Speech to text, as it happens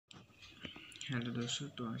Hello दोस्तों,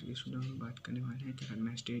 तो आज की वीडियो में बात करने वाले हैं थर्ड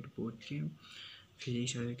में स्टेट बोर्ड के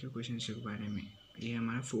फिजिक्स वाले के क्वेश्चन के बारे में। ये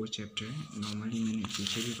हमारा 4th चैप्टर है। नॉर्मली मैंने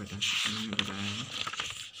पीछे भी मैंने बताया है,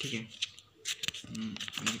 ठीक है।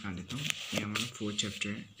 मैं दिखा देता हूँ। ये हमारा 4th चैप्टर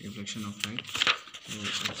है, रिफ्लेक्शन ऑफ लाइट। तो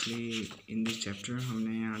एक्चुअली इन दिस चैप्टर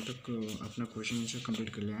हमने यहाँ तक अपना क्वेश्चन आंसर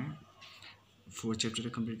कंप्लीट कर लिया है। 4th चैप्टर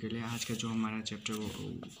तक कंप्लीट कर लिया। आज का जो हमारा चैप्टर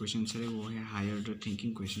क्वेश्चन है वो है higher order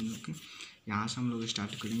thinking question. Okay, यहाँ से हम लोग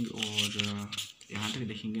स्टार्ट करेंगे और यहाँ तक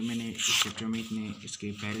देखेंगे। मैंने इस चैप्टर में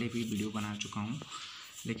इसके पहले भी वीडियो बना चुका हूँ,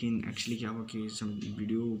 लेकिन एक्चुअली क्या हुआ कि सब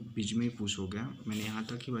वीडियो बीच में ही पुश हो गया। मैंने यहाँ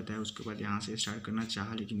तक ही बताया, उसके बाद यहाँ से स्टार्ट करना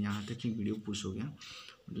चाहा, लेकिन यहाँ तक ही वीडियो पुश हो गया,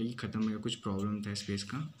 मतलब कि ख़त्म हो गया। कुछ प्रॉब्लम था स्पेस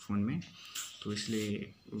का फ़ोन में, तो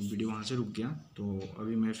इसलिए वीडियो वहाँ से रुक गया। तो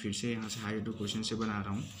अभी मैं फिर से यहाँ से हायर ऑर्डर क्वेश्चन से बना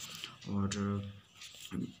रहा हूँ। और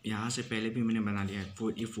यहाँ से पहले भी मैंने बना लिया है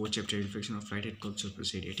ये 4th chapter reflection of light at curved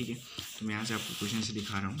surface area, ठीक है। तो मैं यहाँ से आपको क्वेश्चन से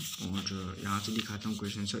दिखा रहा हूँ और यहाँ से दिखाता हूँ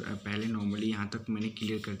क्वेश्चन सर। पहले नॉर्मली यहाँ तक मैंने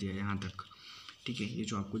क्लियर कर दिया, यहाँ तक, ठीक है। ये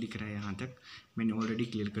जो आपको दिख रहा है यहाँ तक मैंने ऑलरेडी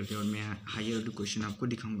क्लियर कर दिया, और मैं हायर ऑर्डर क्वेश्चन आपको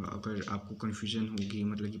दिखाऊंगा। अगर आपको कन्फ्यूजन होगी,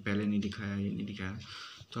 मतलब कि पहले नहीं दिखाया ये नहीं दिखाया,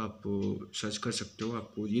 तो आप सर्च कर सकते हो।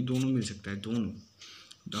 आपको ये दोनों मिल सकता है, दोनों,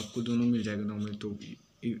 तो आपको दोनों मिल जाएगा नॉर्मली। तो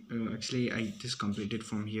actually I this completed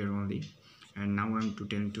from here only, and now I'm to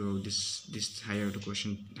tell to this higher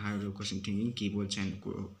question thinking keywords and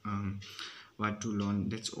what to learn.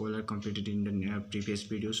 That's all are completed in the previous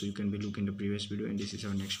video, so you can be look in the previous video, and this is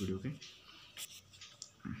our next video. Okay,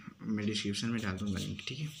 मैं description में डाल दूँगा link,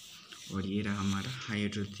 ठीक है। और ये रहा हमारा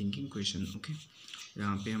हायर थिंकिंग क्वेश्चन। ओके,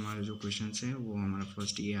 यहाँ पे हमारा जो क्वेश्चन है वो हमारा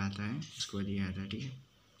फर्स्ट ये आता है, उसके बाद ये आता है, ठीक है।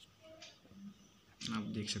 आप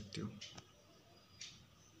देख सकते हो।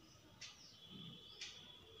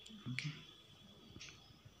 ओके,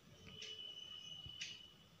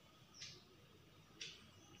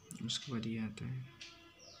 उसके बाद ये आता है।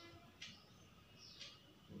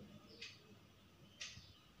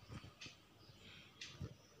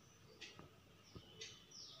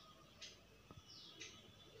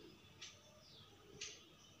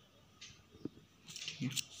 ठीक है,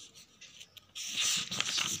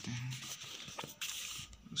 चलते हैं।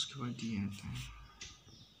 उसके बाद ये आता है।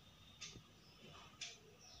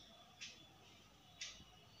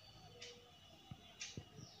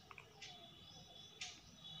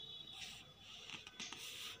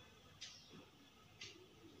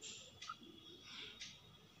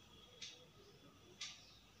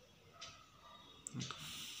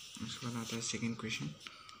 उसके बाद आता है सेकेंड क्वेश्चन,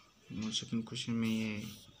 और सेकेंड क्वेश्चन में ये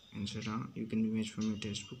आंसर रहा। You can image from your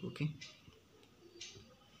text book. Okay,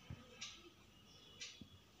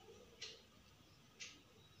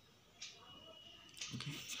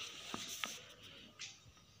 okay,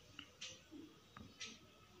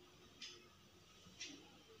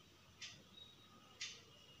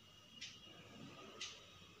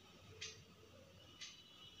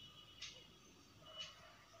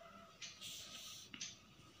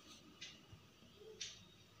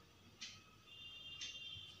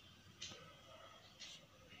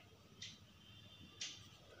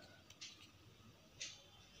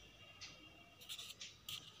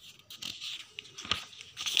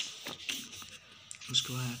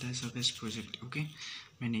 उसके बाद आता है सरफेस प्रोजेक्ट। ओके,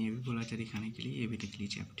 मैंने ये भी बोला था दिखाने के लिए, ये भी देख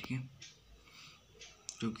लीजिए आप, ठीक है।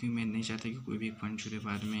 क्योंकि मैं नहीं चाहता कि कोई भी पॉइंट छूटे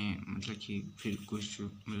बाद में, मतलब कि फिर कुछ,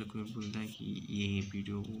 मतलब कोई बोलता है कि ये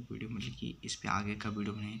वीडियो वो वीडियो, मतलब कि इस पे आगे का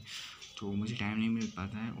वीडियो बनाए, तो मुझे टाइम नहीं मिल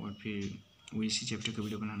पाता है, और फिर वो इसी चैप्टर का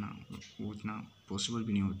वीडियो बनाना वो उतना पॉसिबल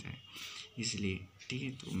भी नहीं होता है, इसलिए, ठीक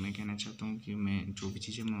है। तो मैं कहना चाहता हूँ कि मैं जो भी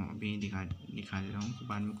चीज़ें मैं अभी दिखा दे रहा हूँ, तो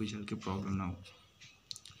बाद में कोई चल के प्रॉब्लम ना हो,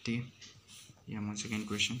 ठीक है। ये हमारा सेकेंड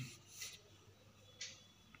क्वेश्चन।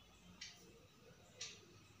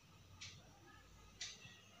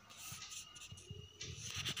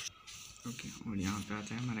 ओके, और यहाँ पे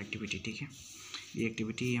आता है हमारा एक्टिविटी, ठीक है। ये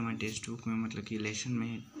एक्टिविटी हमारे टेक्स्ट बुक में, मतलब कि लेसन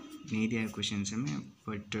में नहीं दिया है क्वेश्चन से मैं,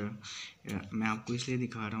 बट मैं आपको इसलिए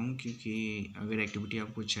दिखा रहा हूँ क्योंकि अगर एक्टिविटी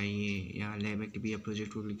आपको चाहिए, या लैब एक्टिविटी या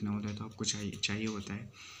प्रोजेक्ट वर्क लिखना होता है, तो आपको चाहिए होता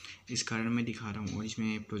है, इस कारण मैं दिखा रहा हूँ। और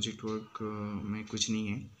इसमें प्रोजेक्ट वर्क में कुछ नहीं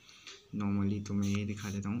है नॉर्मली, तो मैं ये दिखा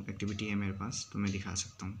देता हूँ। एक्टिविटी है मेरे पास, तो मैं दिखा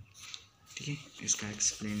सकता हूँ, ठीक है। इसका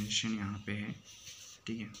एक्सप्लेनेशन यहाँ पे है,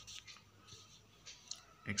 ठीक है,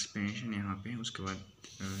 एक्सप्लेनेशन यहाँ पे। उसके बाद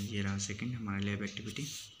ये रहा सेकंड हमारा लैब एक्टिविटी।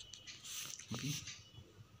 ओके,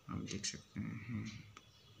 आप देख सकते हैं।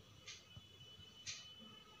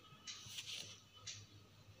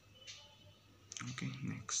 ओके,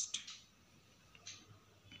 नेक्स्ट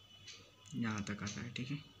यहाँ तक आता है,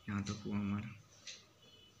 ठीक है। यहाँ तक हुआ हमारा।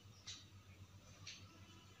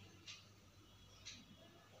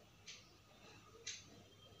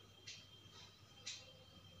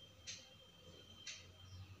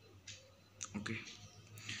 ओके,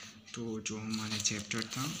 तो जो हमारा चैप्टर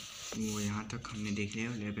था वो यहाँ तक हमने देख लिया,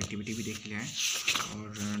 लैब एक्टिविटी भी देख लिया है। और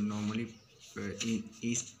normally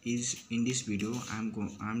in this video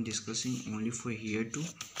I'm discussing only for here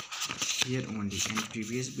only, and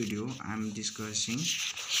previous video I'm discussing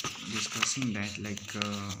that like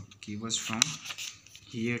keywords from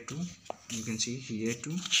here to, you can see here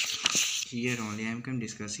to here only I'm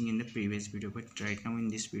discussing in the previous video, but right now in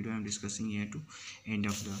this video I'm discussing here to end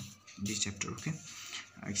of this chapter. Okay,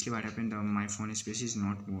 actually what happened, my phone space is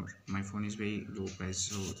not more, my phone is very low price,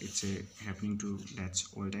 so it's happening to that's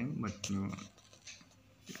all time, but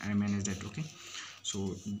I manage that. Okay,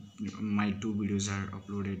 so my 2 videos are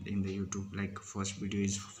uploaded in the YouTube, like first video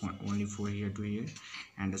is only for here to here,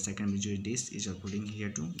 and the second video this is uploading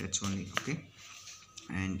here to, that's only. Okay,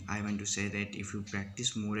 and I want to say that if you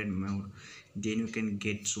practice more and more, then you can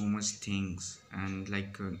get so much things, and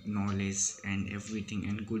like knowledge and everything,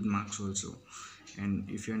 and good marks also. And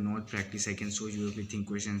if you are not practice, I can show you everything,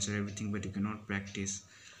 questions or everything, but you cannot practice.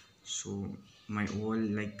 So my all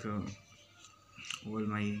like all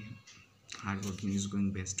my hard working is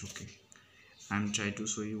going best. Okay, I'm trying to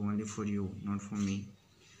show you only for you, not for me.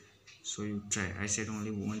 So you try, I said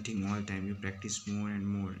only one thing all time, you practice more and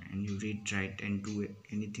more, and you read, write and do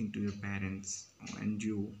anything to your parents and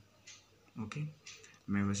you. Okay,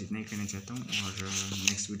 मैं बस इतना ही कहना चाहता हूँ, और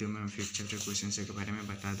next video में मैं 5th chapter question के बारे में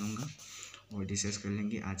बता दूंगा और डिस्कस कर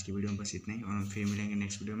लेंगे। आज की वीडियो में बस इतना ही, और हम फिर मिलेंगे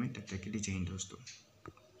नेक्स्ट वीडियो में। तब तक के लिए जय हिंद दोस्तों।